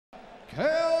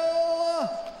Chael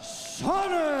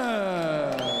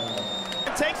Sonnen.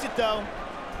 Takes it though.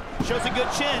 Shows a good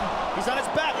chin. He's on his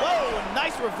back. Whoa,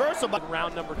 nice reversal.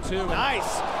 Round number 2.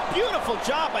 Nice. Beautiful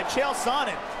job by Chael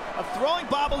Sonnen of throwing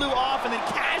Babalu off and then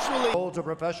casually. Holds a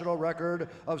professional record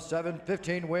of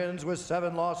 15 wins with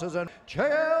 7 losses, and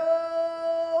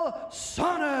Chael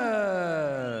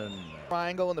Sonnen.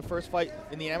 Triangle in the first fight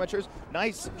in the amateurs.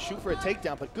 Nice shoot for a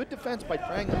takedown, but good defense by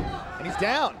Prangley. And he's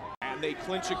down. And they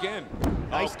clinch again.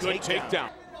 Nice good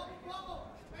takedown.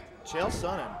 Chael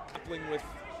Sonnen. Grappling with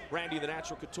Randy the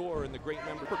Natural Couture and the great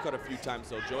member cut a few times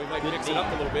though, Joe. He might mix it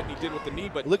up a little bit, and he did with the knee,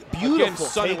 but look, beautiful again,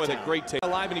 Sonnen with a takedown. great take.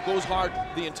 Alive, and he goes hard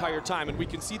the entire time, and we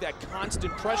can see that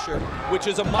constant pressure, which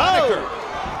is a moniker.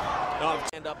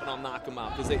 Stand up and I'll knock him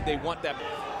out, because they want that.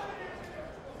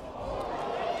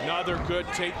 Another good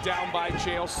takedown by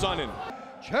Chael Sonnen.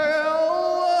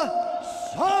 Chael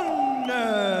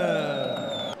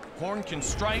Sonnen. Horn can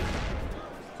strike,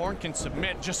 Horn can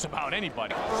submit just about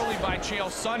anybody. Early by Chael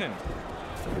Sonnen.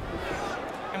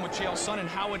 And with Chael Sonnen,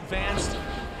 how advanced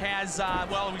has,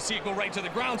 well, we see it go right to the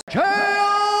ground.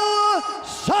 Chael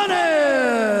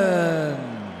Sonnen.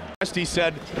 He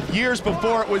said years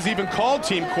before it was even called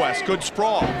Team Quest. Good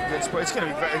sprawl. It's going to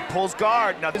be very, pulls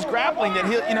guard. Now his grappling, that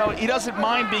he doesn't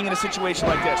mind being in a situation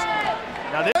like this.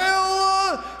 Now this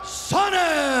Chael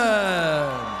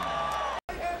Sonnen.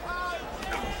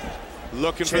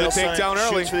 Looking for the takedown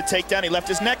early. Shoots for the takedown. He left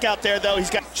his neck out there though. He's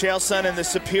got Chael Sonnen, the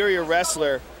superior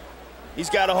wrestler. He's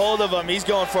got a hold of him. He's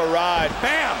going for a ride.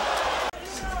 Bam!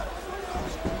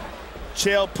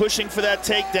 Chael pushing for that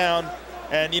takedown.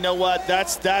 And you know what?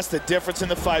 That's the difference in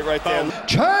the fight right there.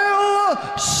 Chael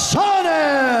Sonnen.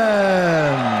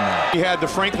 He had the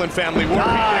Franklin family working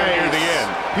there near the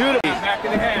end. Beautiful. Back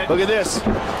in the head. Look at this.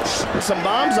 Some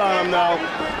bombs on him though.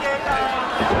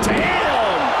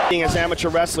 Damn! Being as amateur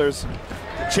wrestlers,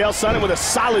 Chael Sonnen with a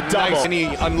solid double. Nice, and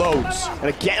he unloads. And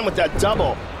again with that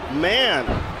double. Man.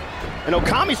 And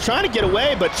Okami's trying to get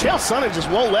away, but Chael Sonnen just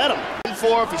won't let him.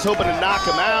 If he's hoping to knock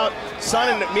him out.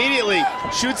 Sonnen immediately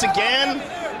shoots again.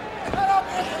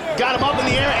 Got him up in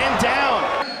the air and down.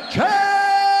 Chael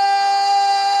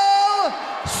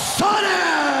Sonnen.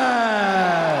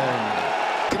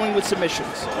 Dealing with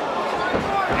submissions.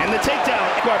 And the takedown.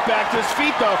 Marquart back to his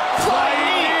feet though. Flying knee.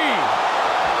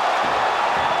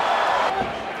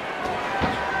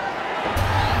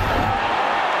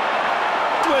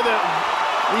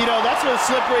 That's where the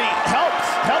slippery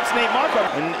helps Nate Marquart.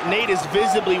 And Nate is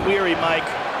visibly weary, Mike.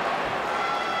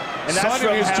 And that's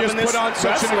Sonnen has just put on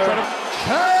such an incredible.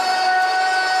 Chael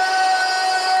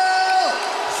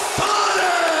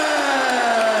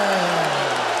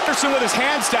Sonnen. Anderson with his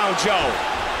hands down, Joe.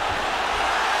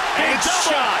 And it's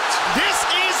shot. This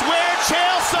is where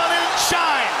Chael Sonnen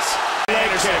shines.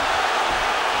 Anderson.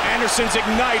 Anderson's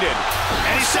ignited.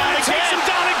 And he's Sonnen takes him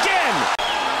down again.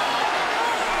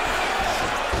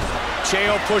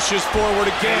 Chael pushes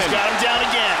forward again. He's got him down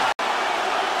again.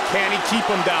 Can he keep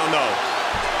him down, though?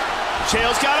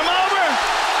 Chael's got him over.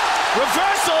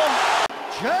 Reversal.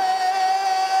 Chael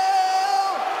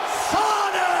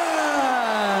Sonnen.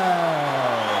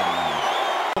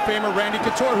 Famer Randy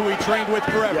Couture, who he trained with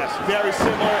forever. Yes, very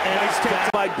similar. And he's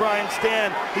taken by Brian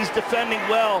Stann. He's defending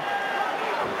well.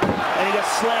 And he got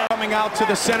slammed. Coming out to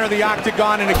the center of the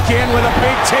octagon, and again with a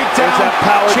big takedown. There's that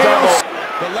power double.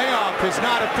 The layoff has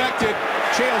not affected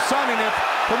Chael Sonnen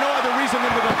for no other reason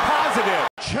than to the positive.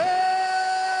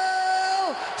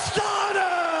 Chael Sonnen.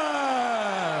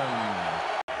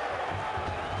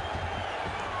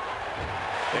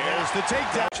 There's the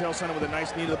takedown. Chael Sonnen with a nice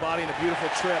knee to the body and a beautiful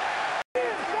trip.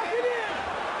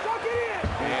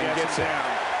 And gets down.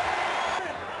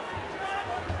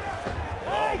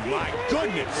 Oh my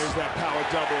goodness. There's that power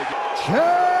double.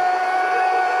 Chael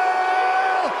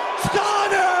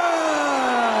Sonnen.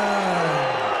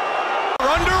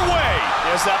 Underway.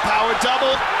 There's that power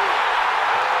double.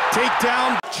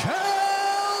 Takedown.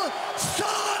 Chael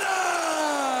Sonnen.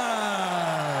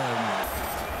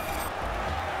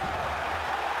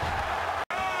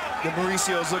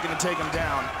 Mauricio is looking to take him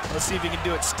down. Let's see if he can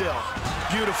do it still.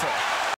 Beautiful.